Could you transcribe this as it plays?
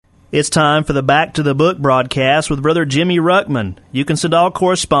It's time for the Back to the Book broadcast with Brother Jimmy Ruckman. You can send all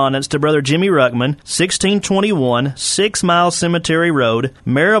correspondence to Brother Jimmy Ruckman, 1621 6 Mile Cemetery Road,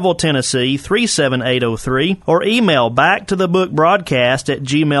 Maryville, Tennessee, 37803, or email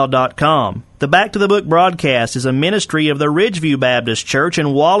backtothebookbroadcast@gmail.com. The Back to the Book broadcast is a ministry of the Ridgeview Baptist Church in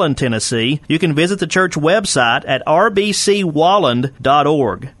Walland, Tennessee. You can visit the church website at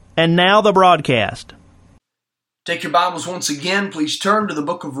rbcwalland.org. And now the broadcast. Take your Bibles once again. Please turn to the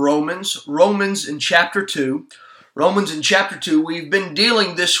book of Romans. Romans in chapter 2. Romans in chapter 2. We've been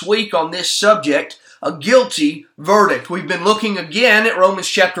dealing this week on this subject, a guilty verdict. We've been looking again at Romans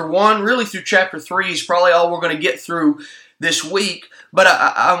chapter 1, really through chapter 3 is probably all we're going to get through this week. But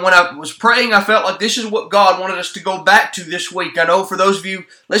when I was praying, I felt like this is what God wanted us to go back to this week. I know for those of you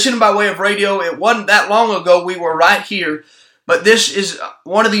listening by way of radio, it wasn't that long ago we were right here. But this is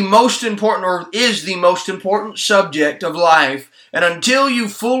one of the most important, or is the most important subject of life. And until you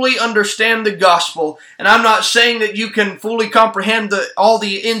fully understand the gospel, and I'm not saying that you can fully comprehend all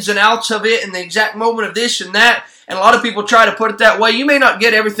the ins and outs of it and the exact moment of this and that, and a lot of people try to put it that way. You may not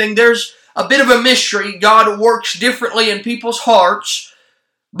get everything. There's a bit of a mystery. God works differently in people's hearts,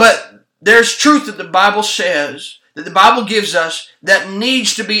 but there's truth that the Bible says, that the Bible gives us, that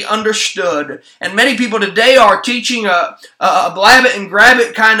needs to be understood. And many people today are teaching a blab it and grab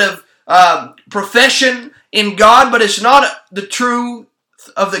it kind of profession in God, but it's not the truth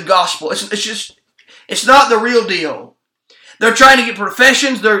of the gospel. It's not the real deal. They're trying to get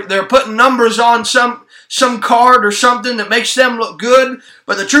professions. They're putting numbers on some card or something that makes them look good.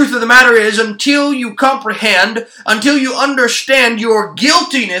 But the truth of the matter is, until you comprehend, until you understand your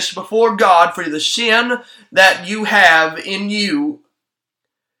guiltiness before God for the sin that you have in you,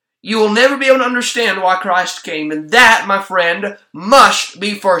 you will never be able to understand why Christ came. And that, my friend, must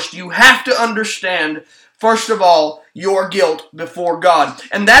be first. You have to understand, first of all, your guilt before God.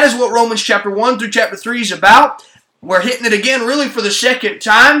 And that is what Romans chapter 1 through chapter 3 is about. We're hitting it again really for the second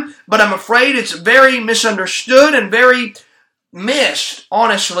time, but I'm afraid it's very misunderstood and very missed,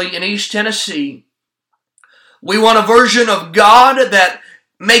 honestly, in East Tennessee. We want a version of God that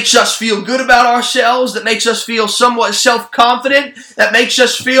makes us feel good about ourselves, that makes us feel somewhat self-confident, that makes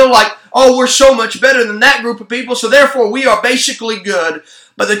us feel like, oh, we're so much better than that group of people, so therefore we are basically good.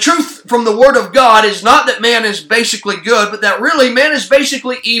 But the truth from the Word of God is not that man is basically good, but that really man is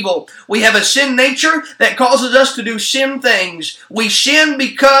basically evil. We have a sin nature that causes us to do sin things. We sin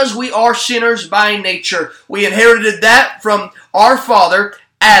because we are sinners by nature. We inherited that from our father,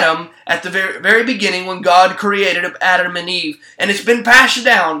 Adam, at the very beginning when God created Adam and Eve. And it's been passed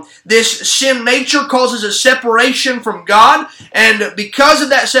down. This sin nature causes a separation from God, and because of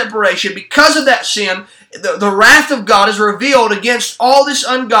that separation, because of that sin, the wrath of God is revealed against all this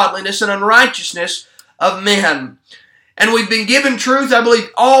ungodliness and unrighteousness of men. And we've been given truth. I believe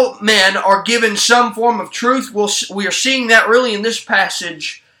all men are given some form of truth. We are seeing that really in this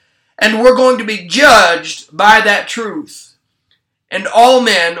passage. And we're going to be judged by that truth. And all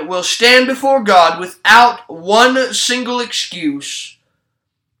men will stand before God without one single excuse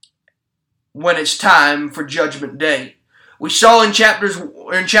when it's time for Judgment Day. We saw in chapter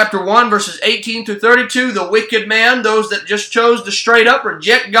 1, verses 18 through 32, the wicked man, those that just chose to straight up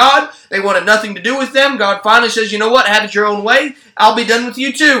reject God. They wanted nothing to do with them. God finally says, you know what, have it your own way. I'll be done with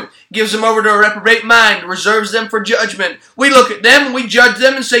you too. Gives them over to a reprobate mind, reserves them for judgment. We look at them and we judge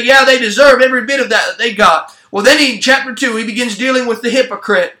them and say, yeah, they deserve every bit of that they got. Well, then in chapter 2, he begins dealing with the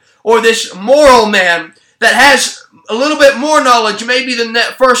hypocrite, or this moral man that has a little bit more knowledge maybe than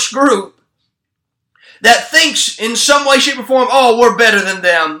that first group, that thinks in some way, shape, or form, oh, we're better than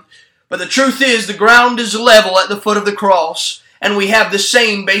them. But the truth is, the ground is level at the foot of the cross, and we have the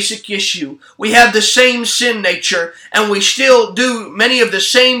same basic issue. We have the same sin nature, and we still do many of the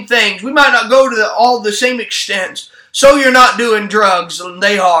same things. We might not go to all the same extents. So you're not doing drugs, and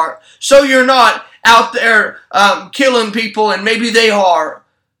they are. So you're not out there killing people, and maybe they are.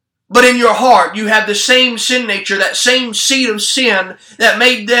 But in your heart, you have the same sin nature, that same seed of sin that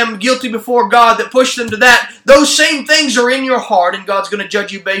made them guilty before God, that pushed them to that. Those same things are in your heart, and God's going to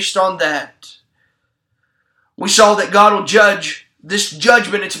judge you based on that. We saw that God will judge. This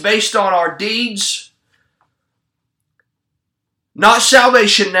judgment, it's based on our deeds. Not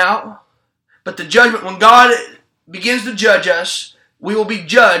salvation now, but the judgment. When God begins to judge us, we will be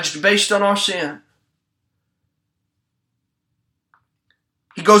judged based on our sin.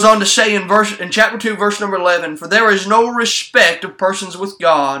 He goes on to say in chapter 2, verse number 11, for there is no respect of persons with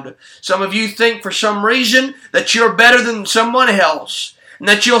God. Some of you think for some reason that you're better than someone else, and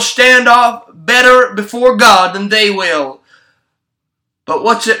that you'll stand off better before God than they will. But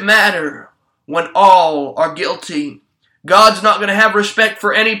what's it matter when all are guilty? God's not going to have respect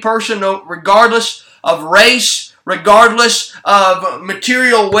for any person, regardless of race, regardless of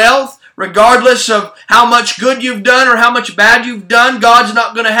material wealth, regardless of how much good you've done or how much bad you've done. God's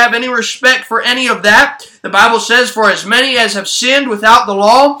not going to have any respect for any of that. The Bible says, "For as many as have sinned without the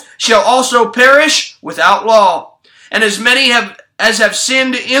law shall also perish without law. And as many as have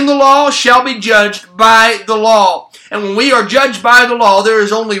sinned in the law shall be judged by the law." And when we are judged by the law, there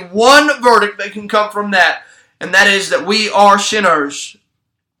is only one verdict that can come from that, and that is that we are sinners.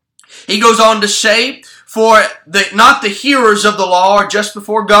 He goes on to say, "For not the hearers of the law are just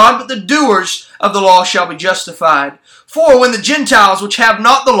before God, but the doers of the law shall be justified. For when the Gentiles which have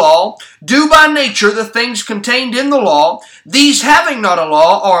not the law do by nature the things contained in the law, these having not a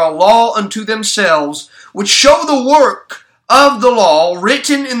law are a law unto themselves, which show the work of the law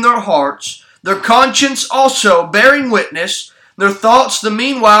written in their hearts, their conscience also bearing witness, their thoughts the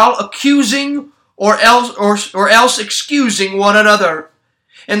meanwhile accusing or else excusing one another.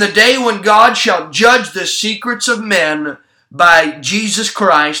 In the day when God shall judge the secrets of men by Jesus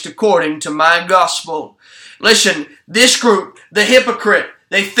Christ according to my gospel." Listen, this group, the hypocrite,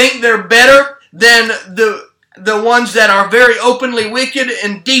 they think they're better than the ones that are very openly wicked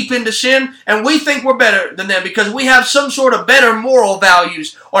and deep into sin, and we think we're better than them because we have some sort of better moral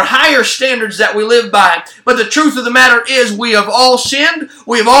values or higher standards that we live by. But the truth of the matter is we have all sinned.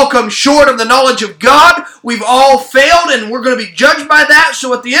 We have all come short of the knowledge of God. We've all failed, and we're going to be judged by that.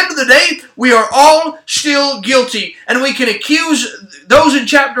 So at the end of the day, we are all still guilty. And we can accuse those in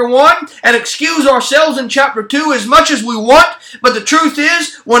chapter 1 and excuse ourselves in chapter 2 as much as we want. But the truth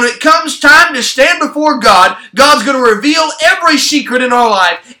is, when it comes time to stand before God, God's going to reveal every secret in our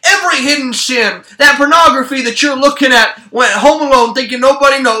life, every hidden sin. That pornography that you're looking at when home alone thinking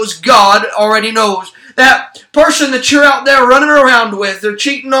nobody knows, God already knows. That person that you're out there running around with, they're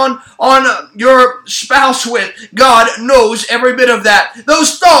cheating on your spouse with, God knows every bit of that.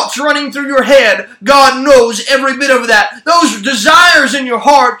 Those thoughts running through your head, God knows every bit of that. Those desires in your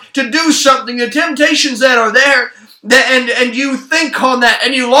heart to do something, the temptations that are there, and you think on that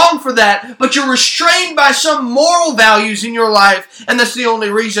and you long for that, but you're restrained by some moral values in your life, and that's the only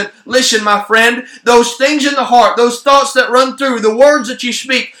reason. Listen, my friend, those things in the heart, those thoughts that run through, the words that you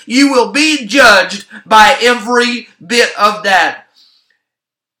speak, you will be judged by every bit of that,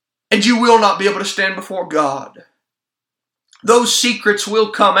 and you will not be able to stand before God. Those secrets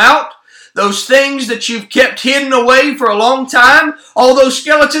will come out. Those things that you've kept hidden away for a long time, all those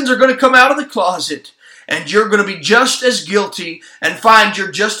skeletons are going to come out of the closet. And you're going to be just as guilty and find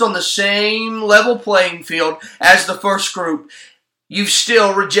you're just on the same level playing field as the first group. You've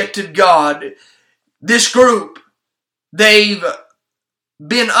still rejected God. This group, they've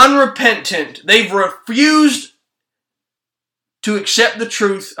been unrepentant. They've refused to accept the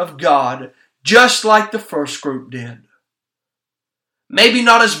truth of God, just like the first group did. Maybe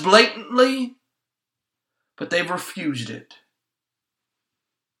not as blatantly, but they've refused it.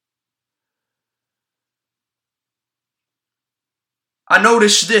 I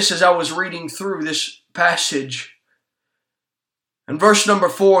noticed this as I was reading through this passage. In verse number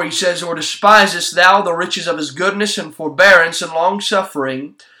 4, he says, "Or despisest thou the riches of his goodness and forbearance and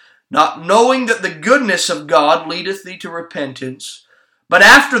long-suffering, not knowing that the goodness of God leadeth thee to repentance? But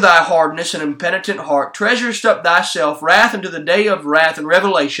after thy hardness and impenitent heart, treasurest up thyself wrath unto the day of wrath and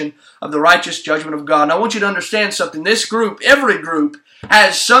revelation of the righteous judgment of God." Now I want you to understand something. This group, every group,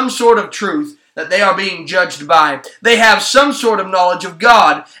 has some sort of truth that they are being judged by. They have some sort of knowledge of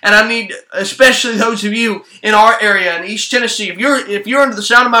God. And I need, especially those of you in our area in East Tennessee, if you're under the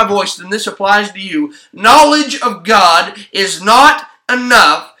sound of my voice, then this applies to you. Knowledge of God is not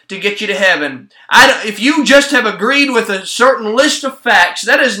enough to get you to heaven. If you just have agreed with a certain list of facts,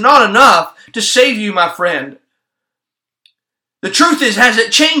 that is not enough to save you, my friend. The truth is, has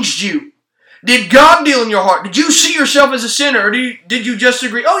it changed you? Did God deal in your heart? Did you see yourself as a sinner? Or did you just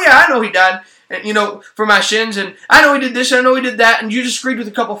agree, oh yeah, I know He died, for my sins, and I know He did this, and I know He did that, and you just agreed with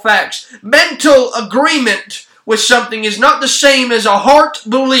a couple facts. Mental agreement with something is not the same as a heart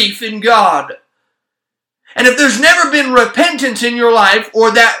belief in God. And if there's never been repentance in your life,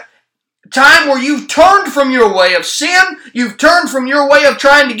 or that time where you've turned from your way of sin, you've turned from your way of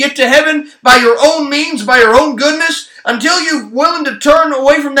trying to get to heaven by your own means, by your own goodness, until you're willing to turn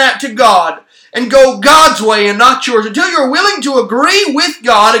away from that to God and go God's way and not yours, until you're willing to agree with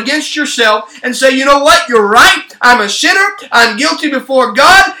God against yourself and say, you know what, you're right, I'm a sinner, I'm guilty before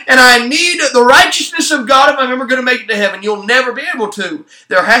God, and I need the righteousness of God if I'm ever going to make it to heaven. You'll never be able to.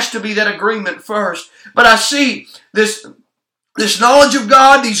 There has to be that agreement first. But I see this knowledge of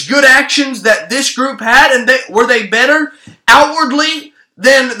God, these good actions that this group had, and were they better outwardly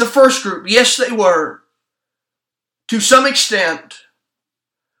than the first group? Yes, they were. to some extent,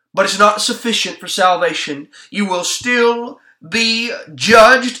 but it's not sufficient for salvation. You will still be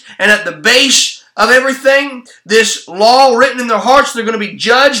judged, and at the base of everything, this law written in their hearts, they're going to be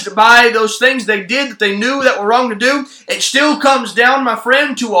judged by those things they did that they knew that were wrong to do. It still comes down, my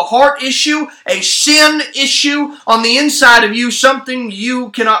friend, to a heart issue, a sin issue on the inside of you, something you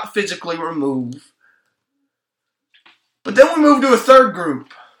cannot physically remove. But then we move to a third group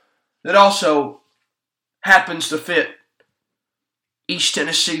that also happens to fit East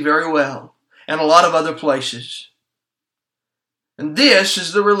Tennessee very well, and a lot of other places. And this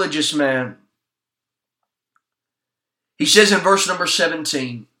is the religious man. He says in verse number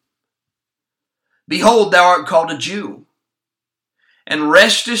 17, Behold, thou art called a Jew, and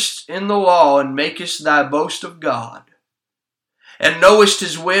restest in the law, and makest thy boast of God, and knowest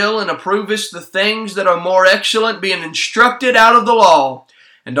his will, and approvest the things that are more excellent, being instructed out of the law,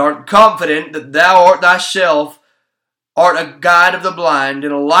 and art confident that thou art thyself art a guide of the blind,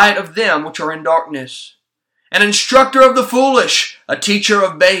 and a light of them which are in darkness, an instructor of the foolish, a teacher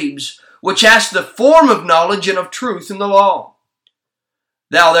of babes, which hast the form of knowledge and of truth in the law.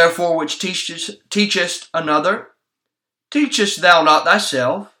 Thou therefore which teachest another, teachest thou not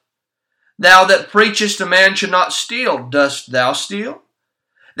thyself? Thou that preachest a man should not steal, dost thou steal?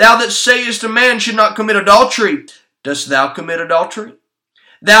 Thou that sayest a man should not commit adultery, dost thou commit adultery?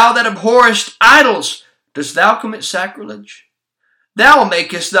 Thou that abhorrest idols, dost thou commit sacrilege? Thou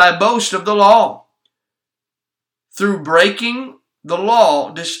makest thy boast of the law. Through breaking the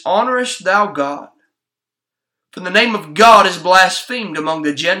law dishonorest thou God. For the name of God is blasphemed among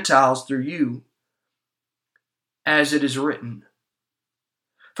the Gentiles through you, as it is written.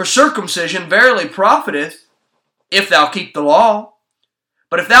 For circumcision verily profiteth, if thou keep the law.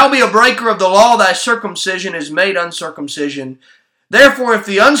 But if thou be a breaker of the law, thy circumcision is made uncircumcision. Therefore, if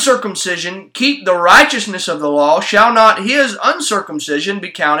the uncircumcision keep the righteousness of the law, shall not his uncircumcision be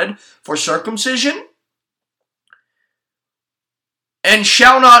counted for circumcision? And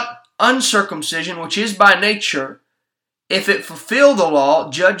shall not uncircumcision, which is by nature, if it fulfill the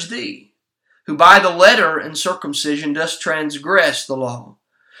law, judge thee, who by the letter and circumcision dost transgress the law?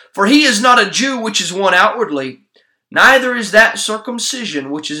 For he is not a Jew which is one outwardly, neither is that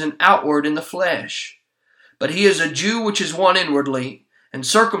circumcision which is an outward in the flesh. But he is a Jew which is one inwardly, and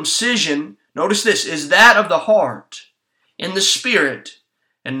circumcision, notice this, is that of the heart, in the spirit,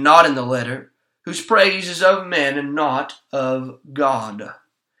 and not in the letter, whose praise is of men and not of God.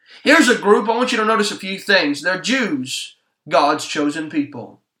 Here's a group, I want you to notice a few things. They're Jews, God's chosen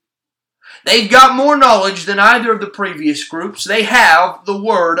people. They've got more knowledge than either of the previous groups. They have the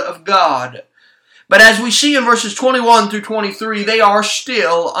Word of God. But as we see in verses 21 through 23, they are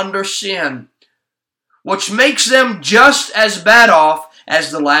still under sin, which makes them just as bad off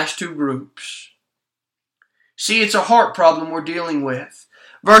as the last two groups. See, it's a heart problem we're dealing with.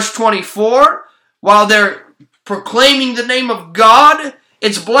 Verse 24, while they're proclaiming the name of God,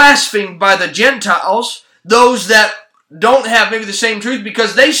 it's blasphemed by the Gentiles, those that don't have maybe the same truth,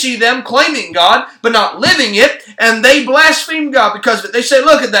 because they see them claiming God but not living it, and they blaspheme God because they say,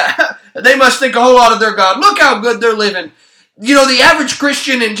 look at that. They must think a whole lot of their God. Look how good they're living. You know, the average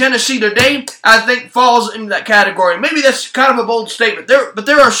Christian in Tennessee today, I think, falls into that category. Maybe that's kind of a bold statement. But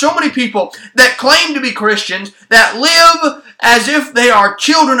there are so many people that claim to be Christians that live as if they are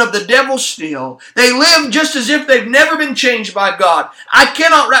children of the devil still. They live just as if they've never been changed by God. I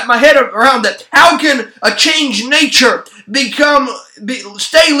cannot wrap my head around that. How can a changed nature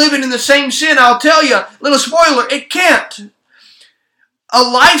stay living in the same sin? I'll tell you, little spoiler, it can't. A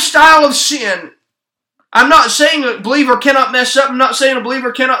lifestyle of sin. I'm not saying a believer cannot mess up. I'm not saying a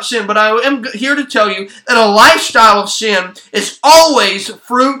believer cannot sin. But I am here to tell you that a lifestyle of sin is always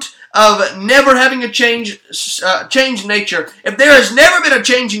fruit of never having a changed nature. If there has never been a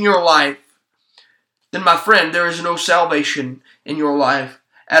change in your life, then my friend, there is no salvation in your life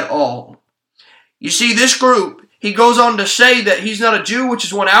at all. You see, this group, he goes on to say that he's not a Jew, which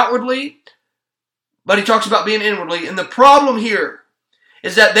is one outwardly, but he talks about being inwardly. And the problem here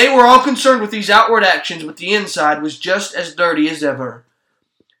is that they were all concerned with these outward actions, but the inside was just as dirty as ever.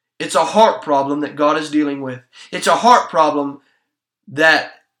 It's a heart problem that God is dealing with. It's a heart problem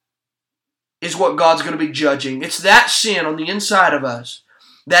that is what God's going to be judging. It's that sin on the inside of us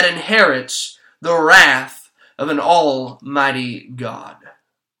that inherits the wrath of an almighty God.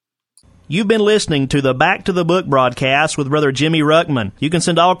 You've been listening to the Back to the Book broadcast with Brother Jimmy Ruckman. You can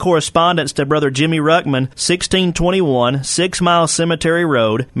send all correspondence to Brother Jimmy Ruckman, 1621 6 Mile Cemetery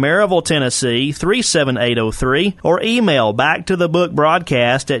Road, Maryville, Tennessee, 37803, or email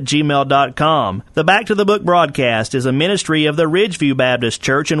backtothebookbroadcast@gmail.com. The Back to the Book broadcast is a ministry of the Ridgeview Baptist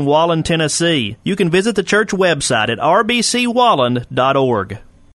Church in Wallen, Tennessee. You can visit the church website at rbcwallen.org.